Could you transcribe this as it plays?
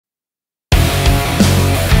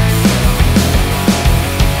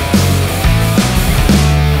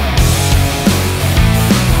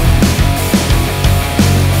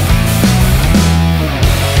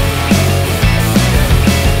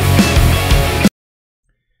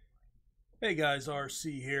Hey guys,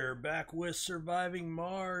 RC here, back with Surviving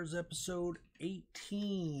Mars episode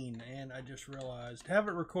 18, and I just realized,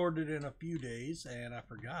 haven't recorded in a few days, and I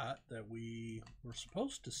forgot that we were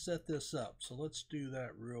supposed to set this up, so let's do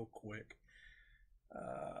that real quick.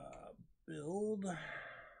 Build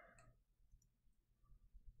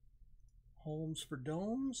homes for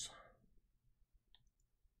domes.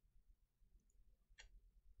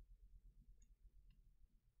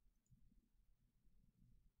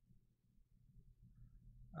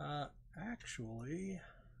 Actually,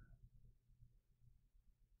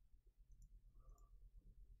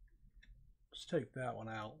 let's take that one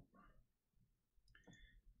out.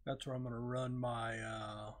 That's where I'm going to run my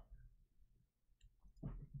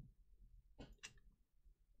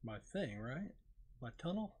my thing, right? My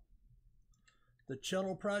tunnel, the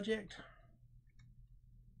channel project.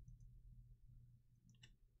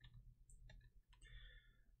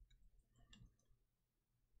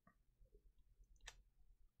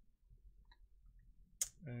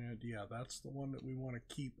 And yeah, that's the one that we want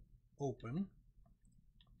to keep open.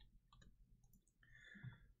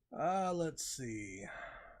 Let's see.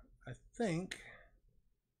 I think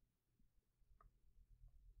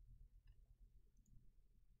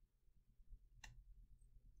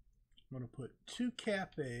I'm going to put 2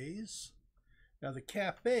 cafes. Now the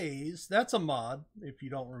cafes, that's a mod, if you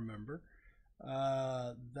don't remember.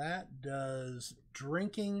 That does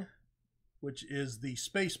drinking, which is the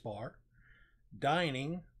space bar,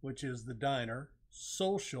 dining, which is the diner,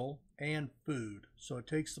 social, and food. So it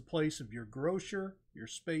takes the place of your grocer, your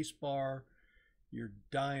space bar, your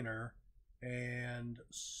diner, and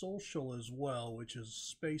social as well, which is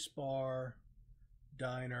space bar,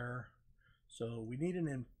 diner. So we need an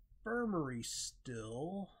infirmary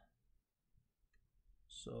still.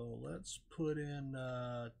 So let's put in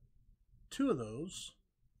 2 of those.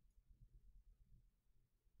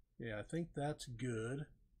 Yeah, I think that's good.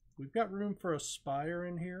 We've got room for a spire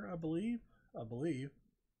in here, I believe.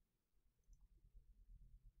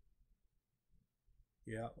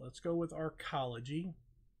 Yeah, let's go with archaeology.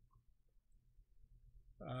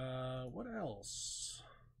 What else?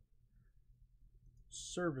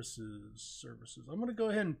 Services. I'm going to go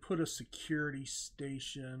ahead and put a security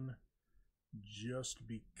station just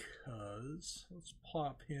because. Let's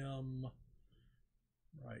plop him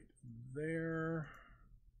right there.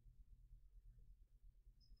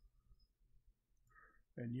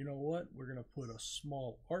 And you know what? We're going to put a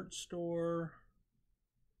small art store.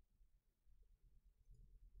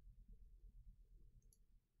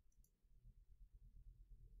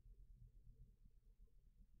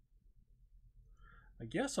 I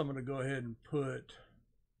guess I'm going to go ahead and put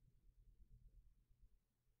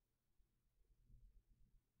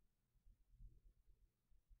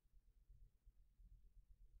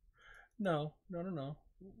no.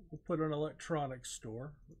 We'll put an electronics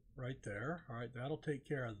store right there. All right, that'll take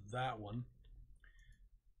care of that one.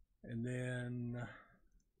 And then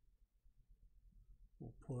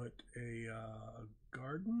we'll put a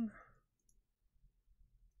garden,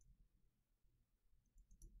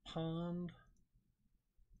 pond,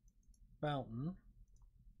 fountain,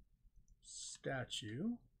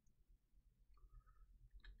 statue.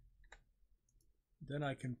 Then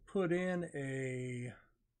I can put in a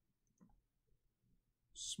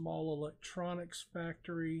small electronics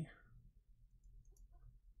factory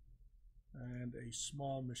and a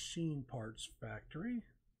small machine parts factory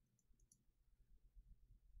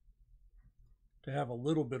to have a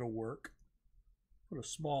little bit of work. Put a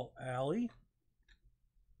small alley.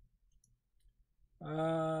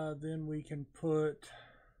 Then we can put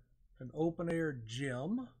an open air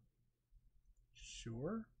gym.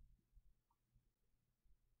 Sure.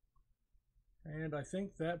 And I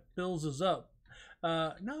think that fills us up.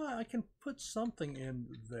 No, I can put something in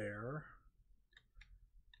there.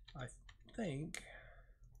 I think.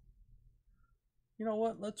 You know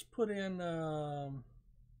what? Let's put in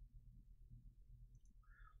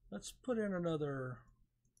another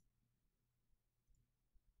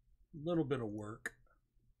little bit of work.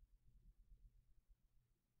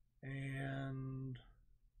 And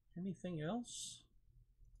anything else?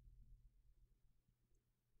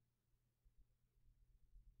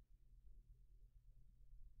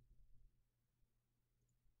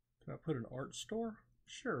 Can I put an art store?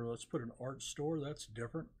 Sure, let's put an art store. That's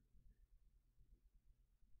different.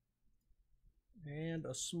 And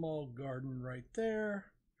a small garden right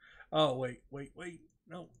there. Oh, wait.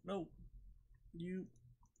 No. You,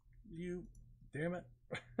 damn it.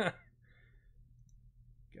 Gotta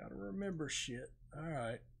remember shit. All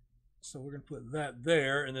right. So we're going to put that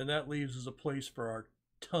there, and then that leaves us a place for our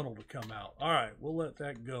tunnel to come out. All right, we'll let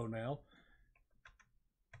that go now.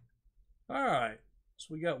 All right. So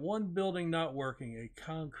we got one building not working, a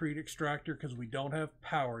concrete extractor, because we don't have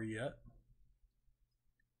power yet.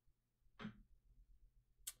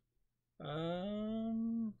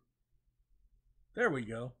 There we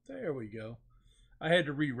go. There we go. I had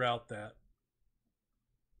to reroute that.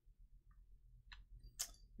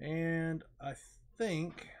 And I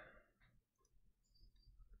think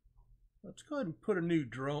let's go ahead and put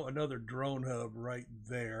another drone hub right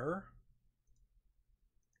there.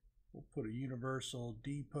 We'll put a universal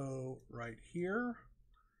depot right here.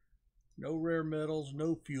 No rare metals,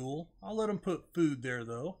 no fuel. I'll let them put food there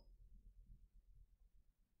though.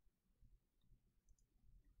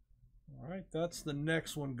 All right, that's the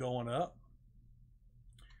next one going up.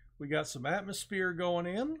 We got some atmosphere going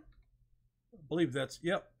in. I believe that's,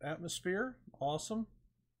 yep, atmosphere. Awesome.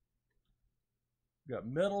 We got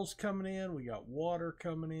metals coming in. We got water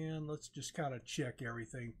coming in. Let's just kind of check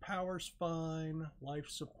everything. Power's fine. Life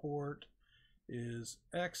support is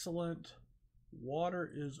excellent. Water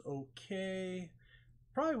is okay.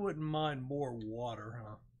 Probably wouldn't mind more water,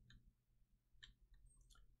 huh?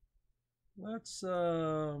 Let's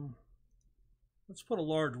put a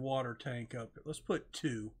large water tank up. Let's put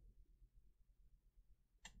 2.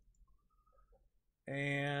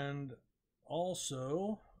 And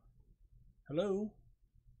also, hello.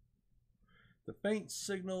 The faint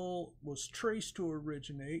signal was traced to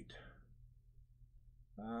originate.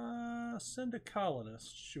 Send a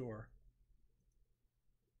colonist, sure.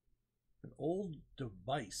 An old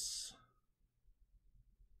device.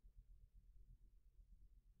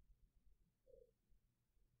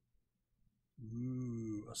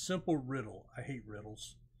 Ooh, a simple riddle. I hate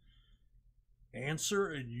riddles. Answer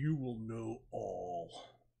and you will know all.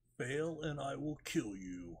 Fail and I will kill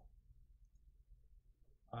you.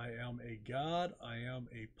 I am a god, I am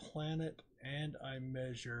a planet, and I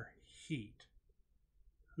measure heat.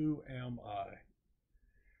 Who am I?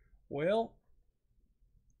 Well,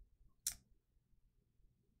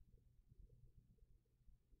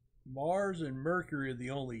 Mars and Mercury are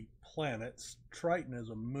the only planets. Triton is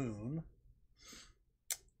a moon.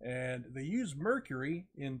 And they use mercury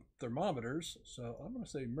in thermometers, so I'm going to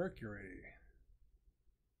say Mercury.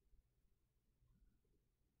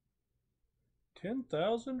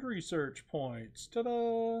 10,000 research points. Ta-da!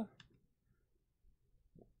 All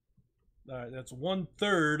right, that's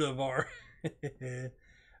 1/3 of our... All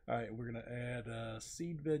right, we're going to add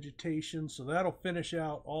seed vegetation, so that'll finish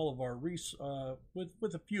out all of our,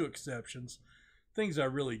 with a few exceptions, things I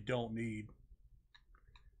really don't need.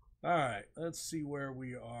 All right, let's see where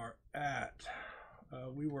we are at.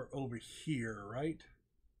 We were over here, right?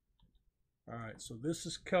 All right, so this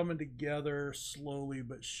is coming together slowly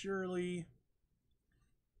but surely.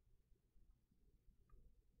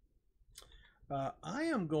 I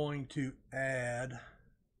am going to add...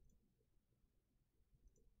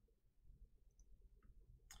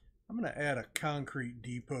 I'm going to add a concrete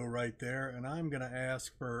depot right there, and I'm going to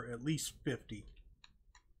ask for at least 50.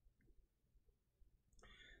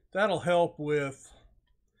 That'll help with,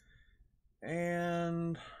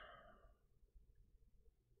 and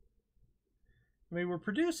I mean, we're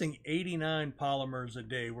producing 89 polymers a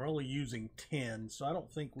day. We're only using 10, so I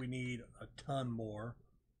don't think we need a ton more.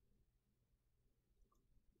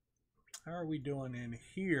 How are we doing in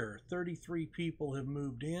here? 33 people have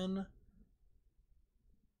moved in.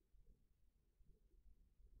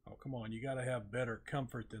 Oh, come on, you got to have better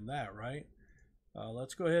comfort than that, right?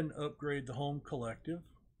 Let's go ahead and upgrade the home collective.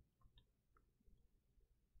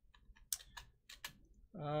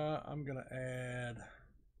 I'm going to add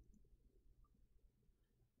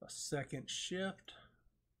a second shift.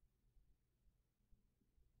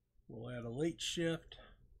 We'll add a late shift.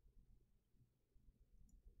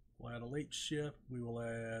 We'll add a late shift. We will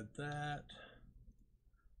add that.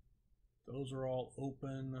 Those are all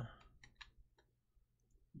open.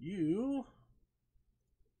 You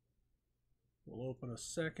will open a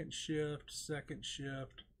second shift, second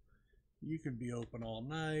shift. You can be open all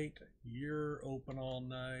night. You're open all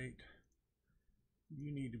night.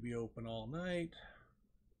 You need to be open all night.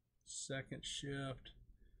 Second shift,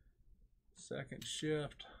 second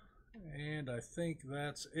shift. And I think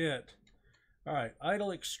that's it. All right,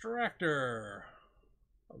 idle extractor.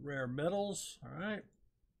 Rare metals. All right.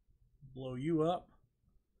 Blow you up.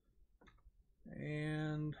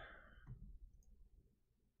 And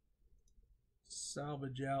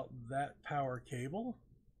salvage out that power cable.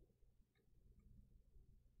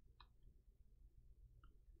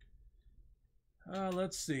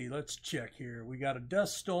 Let's see, let's check here. We got a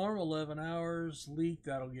dust storm, 11 hours, leak,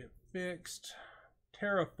 that'll get fixed.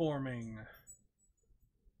 Terraforming.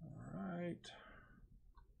 All right.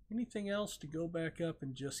 Anything else to go back up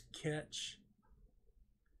and just catch?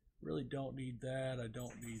 Really don't need that. I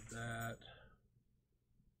don't need that.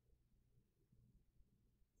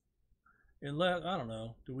 Unless, I don't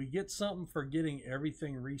know. Do we get something for getting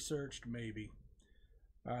everything researched? Maybe.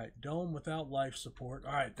 All right, dome without life support.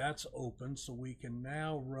 All right, that's open, so we can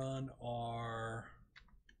now run our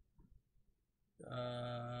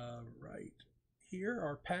right here,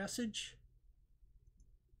 our passage.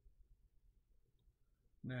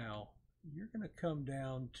 Now, you're going to come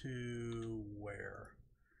down to where?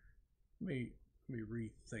 Let me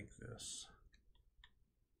rethink this.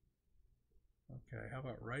 Okay, how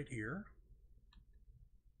about right here?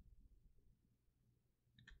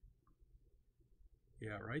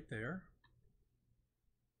 Yeah, right there.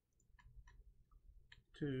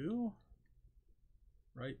 2,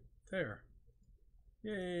 right there.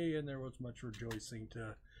 Yay, and there was much rejoicing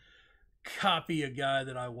to copy a guy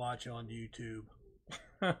that I watch on YouTube.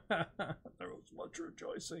 There was much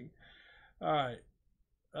rejoicing. All right.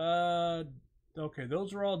 Okay,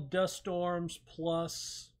 those are all dust storms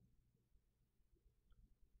plus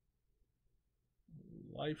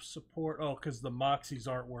life support. Oh, because the Moxies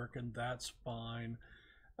aren't working. That's fine.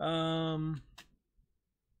 There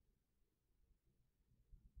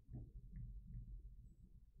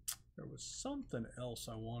was something else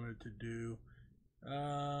I wanted to do.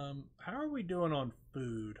 How are we doing on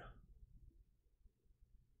food?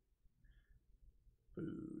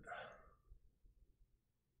 Food.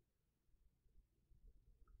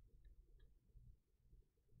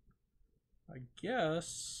 I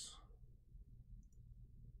guess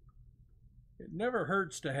it never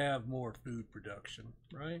hurts to have more food production,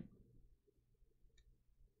 right?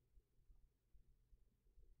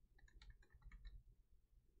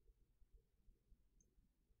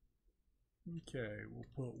 Okay, we'll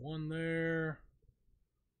put one there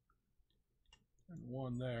and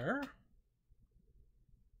one there.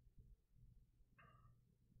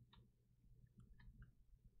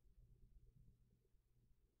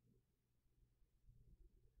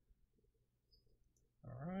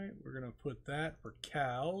 All right, we're going to put that for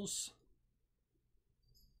cows.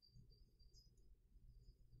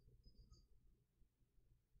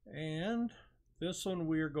 And this one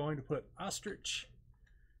we are going to put ostrich.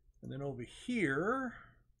 And then over here,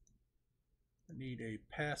 I need a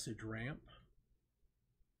passage ramp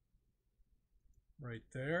right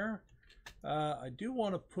there. I do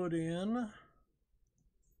want to put in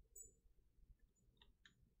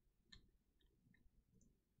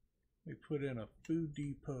a food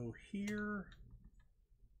depot here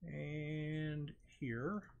and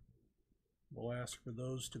here. We'll ask for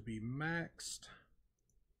those to be maxed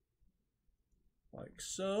like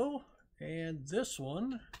so. And this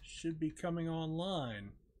one should be coming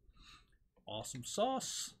online. Awesome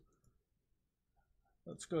sauce.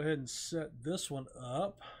 Let's go ahead and set this one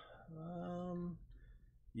up.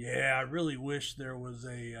 Yeah, I really wish there was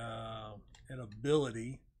an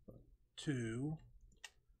ability to,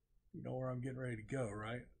 you know where I'm getting ready to go,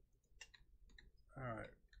 right? All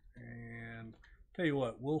right, and tell you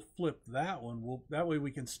what, we'll flip that one. That way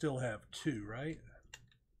we can still have 2, right?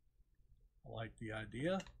 I like the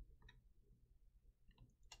idea.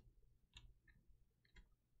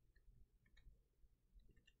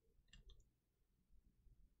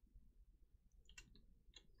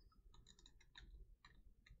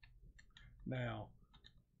 Now,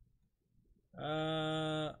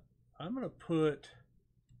 I'm going to put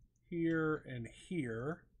here and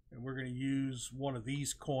here, and we're going to use one of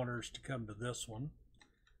these corners to come to this one.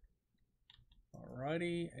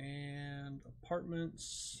 Alrighty, and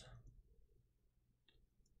apartments.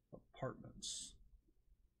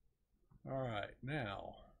 All right,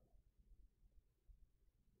 now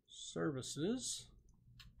services.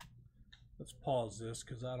 Let's pause this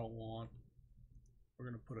because I don't want. We're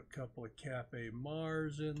going to put a couple of Cafe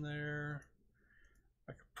Mars in there.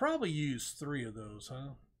 I could probably use 3 of those,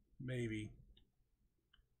 huh? Maybe.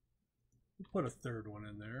 We'll put a 3rd one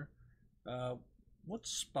in there. What's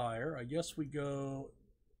Spire? I guess we go.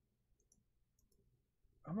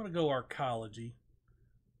 I'm going to go arcology.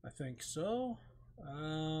 I think so.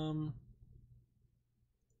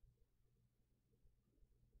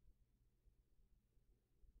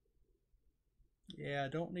 Yeah, I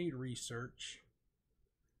don't need research.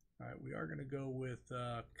 All right, we are going to go with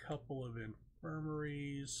a couple of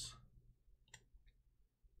infirmaries.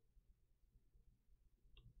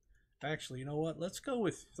 Actually, you know what? Let's go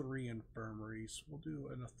with 3 infirmaries. We'll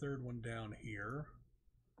do a 3rd one down here.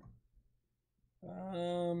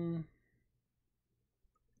 An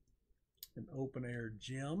open air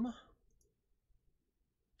gym.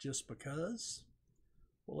 Just because.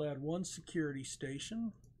 We'll add 1 security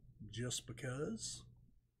station. just because.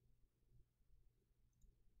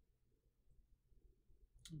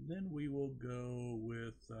 And then we will go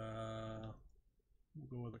with a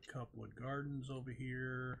couple of gardens over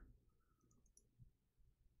here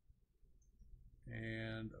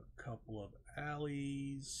and a couple of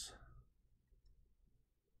alleys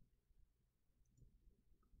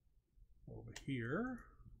over here.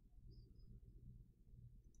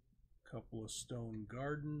 A couple of stone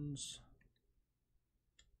gardens,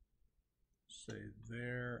 say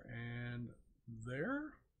there and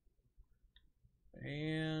there.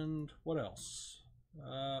 And what else?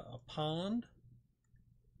 A pond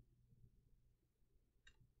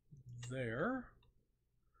there.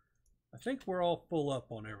 I think we're all full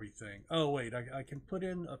up on everything. Oh wait, I can put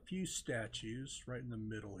in a few statues right in the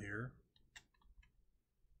middle here.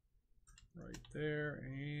 Right there,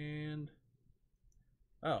 and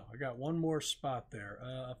oh, I got one more spot there.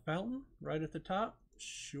 A fountain right at the top?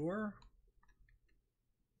 Sure.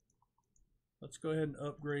 Let's go ahead and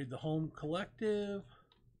upgrade the home collective.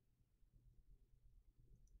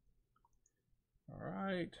 All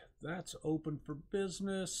right, that's open for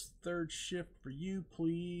business. Third shift for you,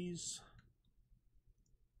 please.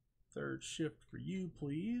 Third shift for you,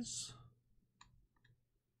 please.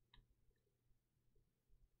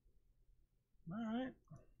 All right.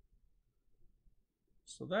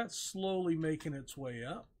 So that's slowly making its way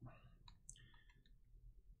up.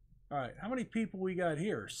 All right, how many people we got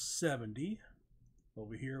here? 70.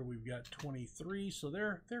 Over here we've got 23, so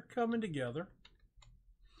they're coming together.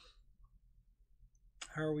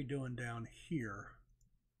 How are we doing down here?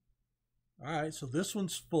 All right, so this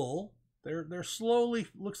one's full. They're slowly,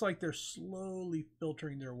 looks like they're slowly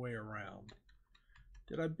filtering their way around.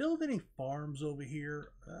 Did I build any farms over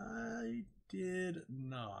here? I did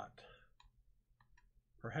not.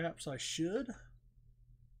 Perhaps I should,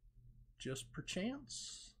 just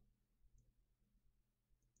perchance.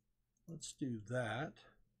 Let's do that.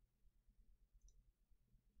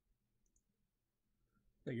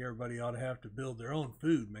 I think everybody ought to have to build their own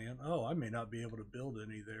food, man. Oh, I may not be able to build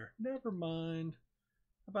any there. Never mind.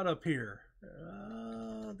 How about up here?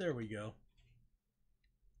 There we go.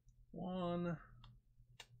 1,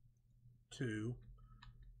 2,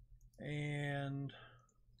 and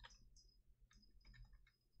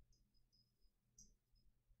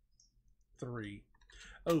 3.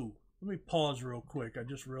 Oh, let me pause real quick. I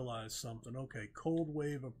just realized something. Okay, cold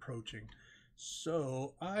wave approaching.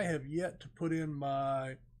 So I have yet to put in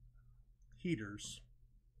my heaters.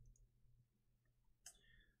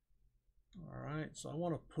 All right, so I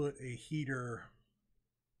want to put a heater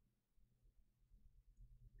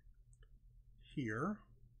here.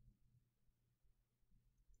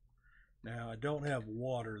 Now I don't have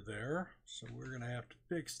water there, so we're going to have to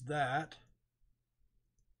fix that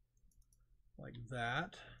like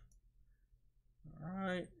that. All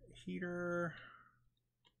right, heater.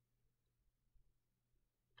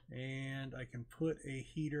 And I can put a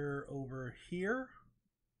heater over here.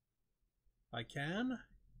 I can.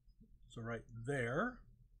 So right there.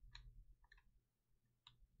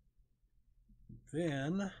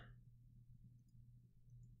 Then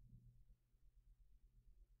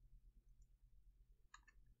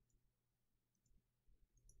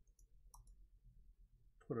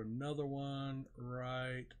put another one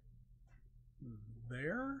right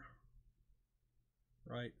there.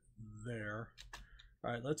 Right there. All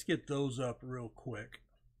right, let's get those up real quick.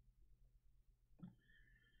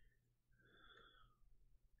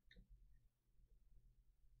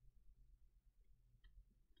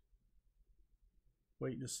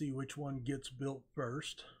 Waiting to see which one gets built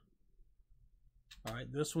first. All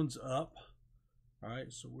right, this one's up. All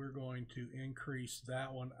right, so we're going to increase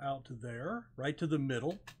that one out to there, right to the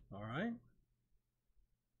middle. All right.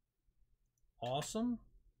 Awesome.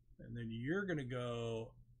 And then you're going to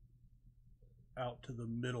go out to the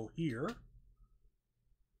middle here.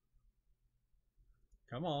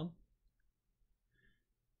 Come on.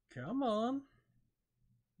 Come on.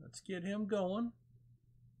 Let's get him going.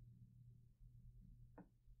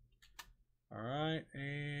 All right,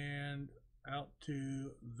 and out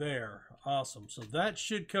to there. Awesome. So that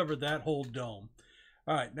should cover that whole dome.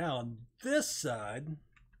 All right, now on this side,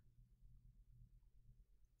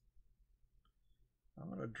 I'm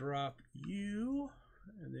going to drop you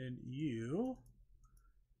and then you.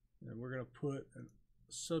 And we're going to put a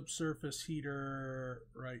subsurface heater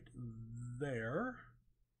right there.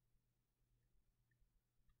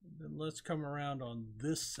 And then let's come around on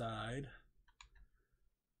this side.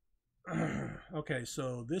 Okay,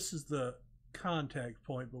 so this is the contact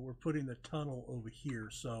point, but we're putting the tunnel over here,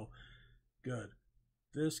 so good.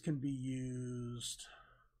 This can be used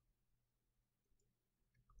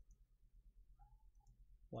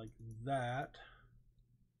like that.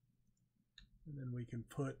 And then we can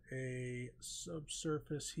put a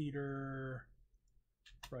subsurface heater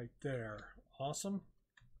right there. Awesome.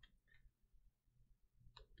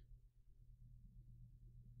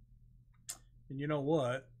 And you know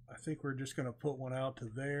what? I think we're just going to put one out to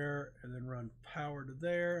there and then run power to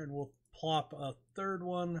there, and we'll plop a third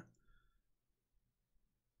one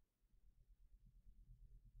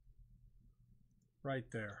right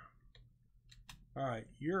there. All right,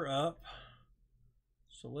 you're up.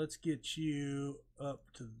 So let's get you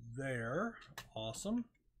up to there. Awesome.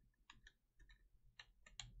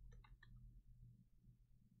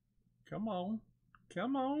 Come on.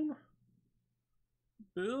 Come on.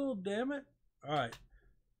 Build, damn it. All right.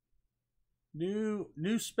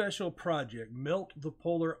 New special project. Melt the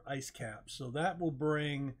polar ice cap. So that will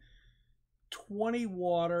bring 20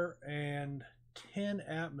 water and 10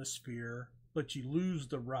 atmosphere, but you lose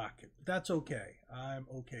the rocket. That's okay. I'm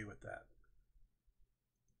okay with that.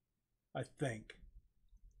 I think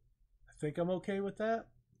I'm okay with that.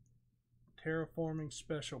 Terraforming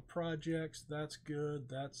special projects, that's good.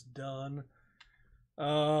 That's done.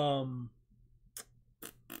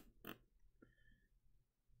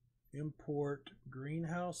 Import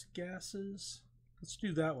greenhouse gases. Let's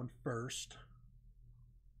do that one first.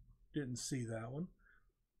 Didn't see that one.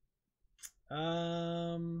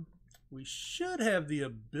 We should have the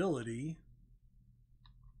ability.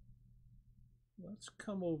 Let's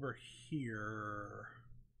come over here.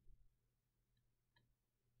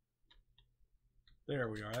 There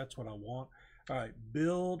we are. That's what I want. All right,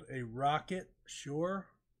 build a rocket. Sure.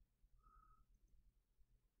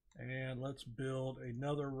 And let's build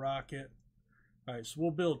another rocket. All right, so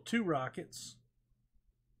we'll build 2 rockets.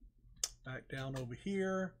 Back down over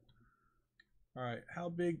here. All right, how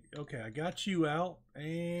big? Okay, I got you out.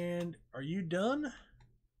 And are you done?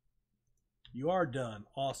 You are done.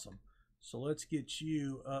 Awesome. So let's get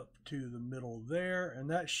you up to the middle there. And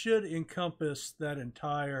that should encompass that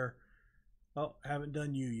entire... Oh, haven't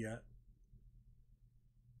done you yet.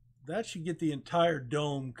 That should get the entire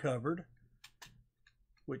dome covered,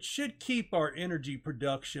 which should keep our energy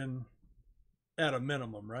production at a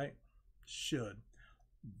minimum, right? Should.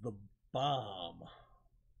 The bomb.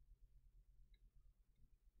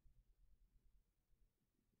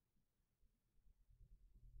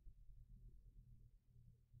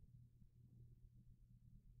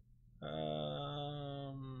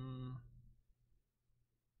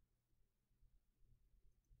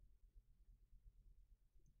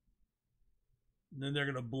 Then they're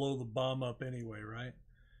going to blow the bomb up anyway, right?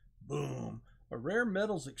 Boom. A rare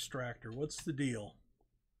metals extractor. What's the deal?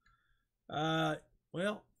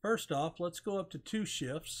 Well, first off, let's go up to 2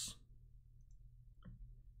 shifts.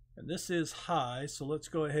 And this is high, so let's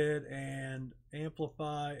go ahead and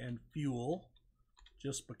amplify and fuel,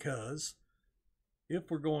 just because.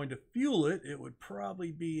 If we're going to fuel it, it would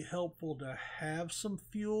probably be helpful to have some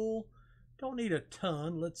fuel. Don't need a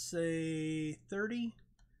ton. Let's say 30.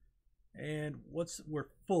 And we're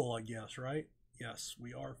full, I guess, right? Yes,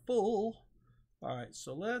 we are full. All right,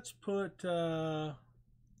 so let's put, we'll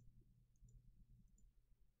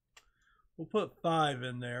put 5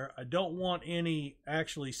 in there. I don't want any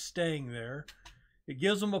actually staying there. It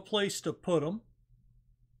gives them a place to put them.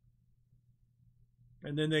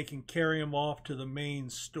 And then they can carry them off to the main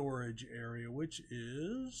storage area, which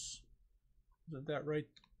isn't that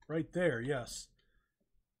right there? Yes.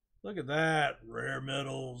 Look at that, rare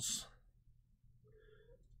metals.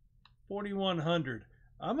 4,100.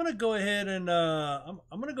 I'm gonna go ahead and I'm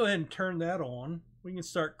gonna go ahead and turn that on. We can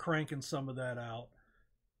start cranking some of that out.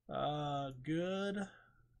 Good.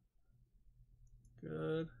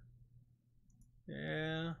 Good.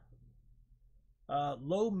 Yeah.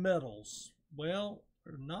 Low metals. Well,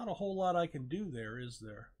 there's not a whole lot I can do there, is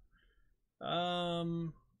there?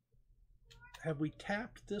 Have we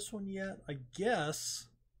tapped this one yet? I guess.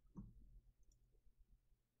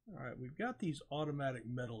 All right, we've got these automatic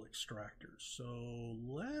metal extractors. So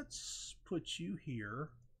let's put you here.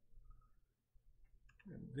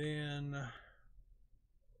 And then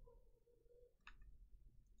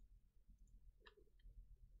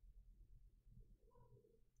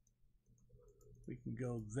we can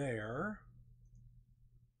go there.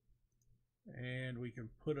 And we can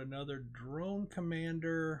put another drone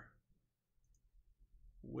commander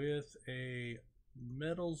with a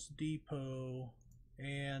metals depot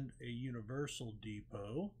and a universal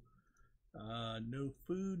depot. No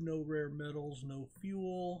food, no rare metals, no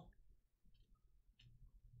fuel.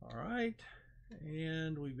 All right,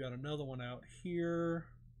 and we've got another one out here.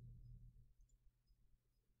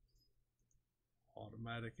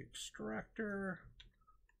 Automatic extractor.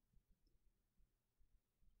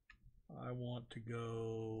 I want to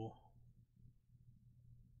go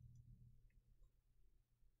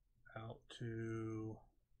out to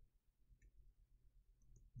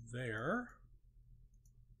there.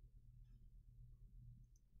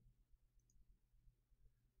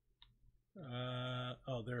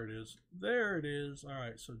 Oh, there it is. There it is. All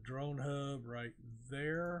right, so drone hub right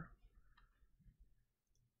there.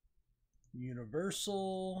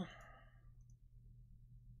 Universal.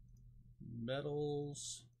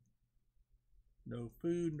 Metals. No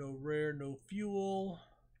food, no rare, no fuel.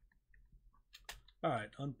 All right,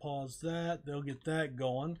 unpause that. They'll get that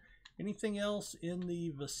going. Anything else in the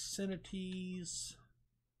vicinities?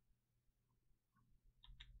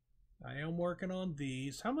 I am working on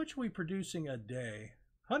these. How much are we producing a day?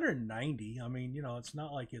 190. I mean, you know, it's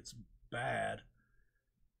not like it's bad.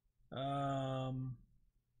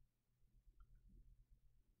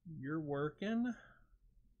 You're working.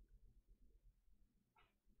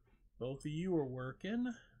 Both of you are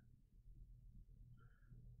working.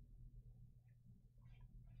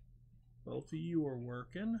 Both of you are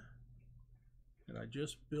working. And I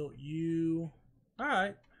just built you. All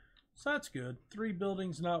right. So that's good. 3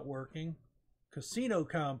 buildings not working. Casino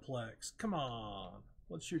complex. Come on.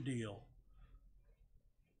 What's your deal?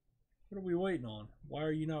 What are we waiting on? Why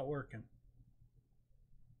are you not working?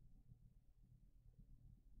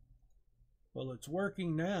 Well, it's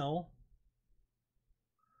working now.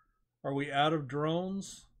 Are we out of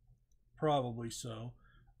drones? Probably so.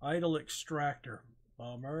 Idle extractor.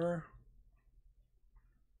 Bummer.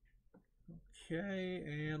 Okay,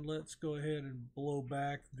 and let's go ahead and blow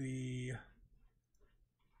back the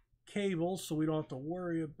cables so we don't have to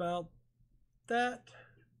worry about that.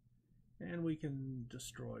 And we can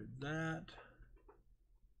destroy that.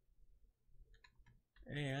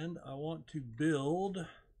 And I want to build a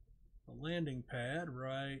landing pad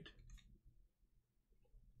right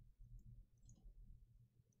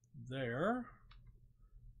there.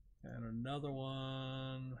 And another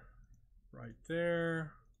one right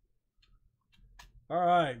there. All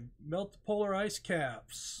right, melt the polar ice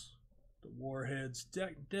caps. The warheads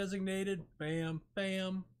designated. Bam,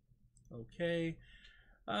 bam. Okay.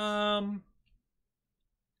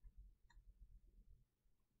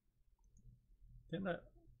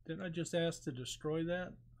 Didn't I just ask to destroy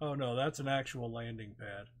that? Oh no, that's an actual landing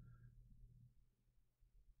pad.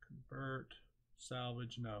 Convert,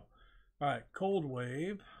 salvage, no. All right, cold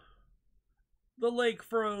wave. The lake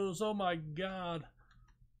froze. Oh my God.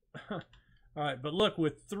 All right, but look,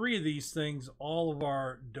 with 3 of these things, all of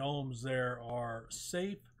our domes there are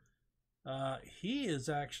safe. He is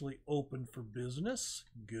actually open for business.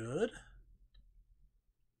 Good.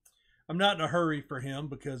 I'm not in a hurry for him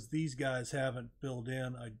because these guys haven't filled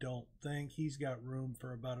in, I don't think. He's got room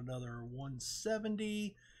for about another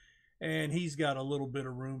 170, and he's got a little bit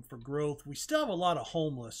of room for growth. We still have a lot of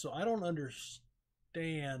homeless, so I don't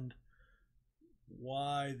understand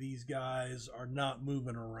why these guys are not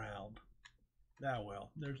moving around. Ah, well,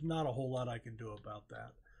 there's not a whole lot I can do about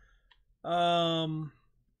that.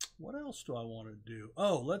 What else do I want to do?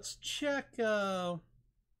 Oh, let's check.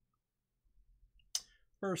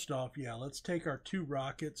 First off, yeah, let's take our 2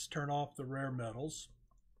 rockets, turn off the rare metals.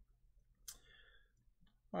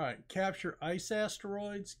 All right, capture ice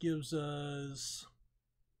asteroids gives us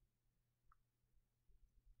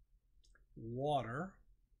water.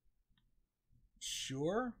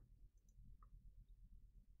 Sure.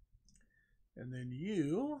 And then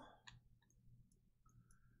you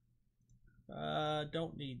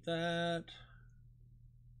don't need that.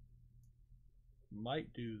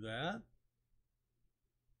 Might do that.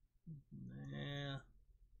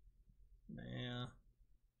 Nah.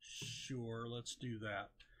 Sure, let's do that.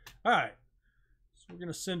 All right. So we're going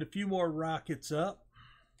to send a few more rockets up.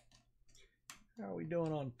 How are we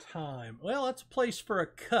doing on time? Well, that's a place for a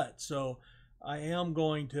cut, so I am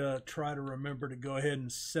going to try to remember to go ahead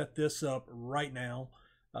and set this up right now.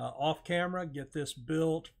 Off camera, get this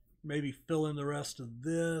built, maybe fill in the rest of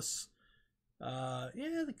this.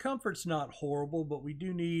 Yeah, the comfort's not horrible, but we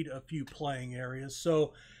do need a few playing areas.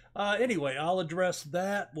 So anyway, I'll address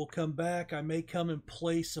that. We'll come back. I may come and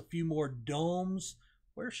place a few more domes.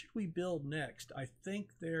 Where should we build next? I think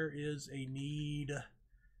there is a need.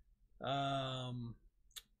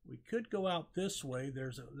 We could go out this way.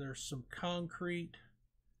 There's some concrete.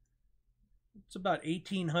 It's about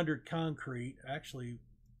 1,800 concrete. Actually,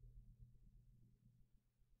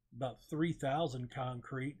 about 3,000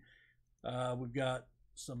 concrete. We've got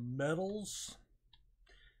some metals.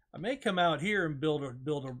 I may come out here and build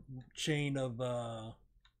a chain of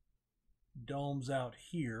domes out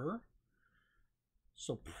here.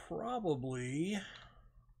 So probably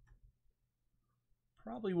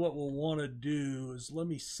probably what we'll want to do is, let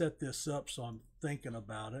me set this up so I'm thinking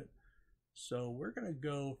about it. So we're going to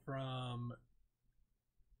go from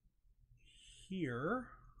here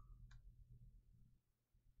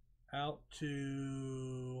out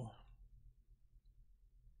to,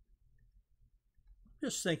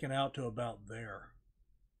 just thinking out to about there.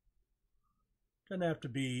 Doesn't have to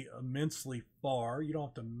be immensely far. You don't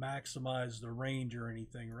have to maximize the range or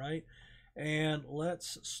anything, right? And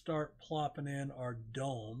let's start plopping in our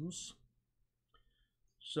domes.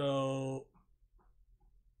 So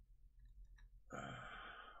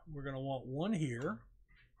we're going to want one here,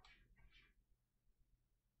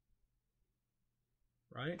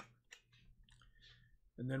 right?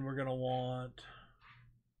 And then we're going to want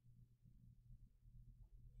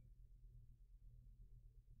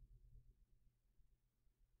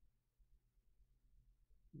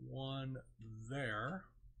one there.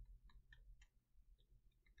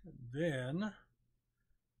 And then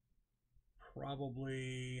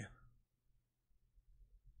probably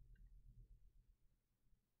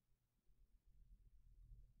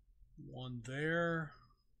one there.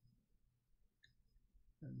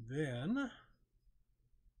 And then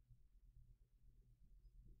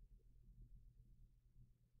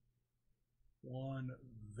one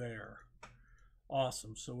there.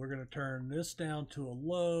 Awesome. So we're going to turn this down to a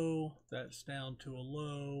low. That's down to a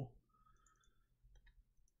low.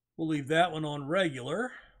 We'll leave that one on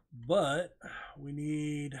regular, but we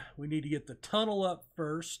need to get the tunnel up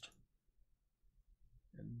first.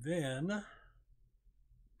 And then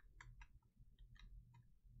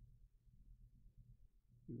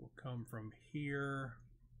we will come from here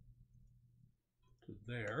to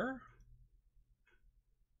there.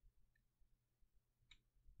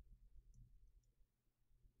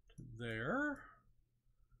 To there.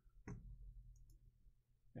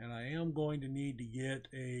 And I am going to need to get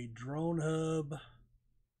a drone hub.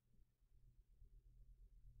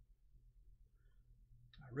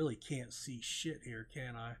 I really can't see shit here,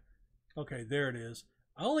 can I? Okay, there it is.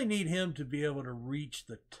 I only need him to be able to reach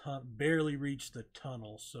the barely reach the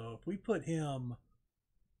tunnel. So if we put him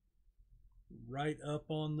right up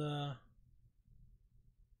on the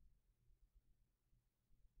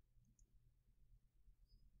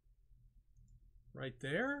right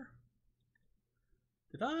there.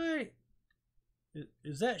 Did I?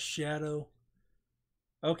 Is that shadow?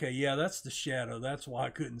 Okay, yeah, that's the shadow. That's why I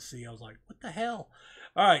couldn't see. I was like, what the hell?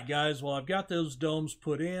 All right, guys. Well, I've got those domes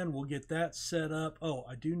put in. We'll get that set up. Oh,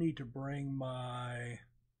 I do need to bring my...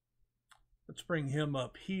 Let's bring him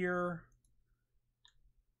up here.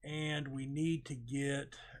 And we need to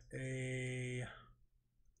get a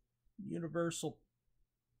universal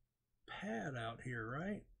pad out here,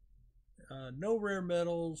 right? No rare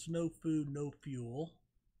metals, no food, no fuel.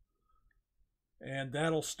 And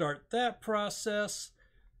that'll start that process.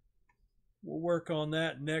 We'll work on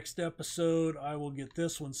that next episode. I will get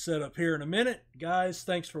this one set up here in a minute. Guys,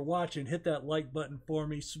 thanks for watching. Hit that like button for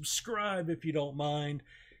me. Subscribe if you don't mind.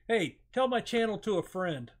 Hey, tell my channel to a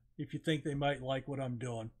friend if you think they might like what I'm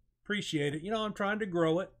doing. Appreciate it. You know, I'm trying to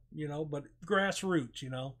grow it, you know, but grassroots, you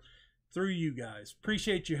know, through you guys.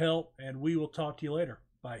 Appreciate your help, and we will talk to you later.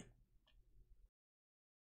 Bye.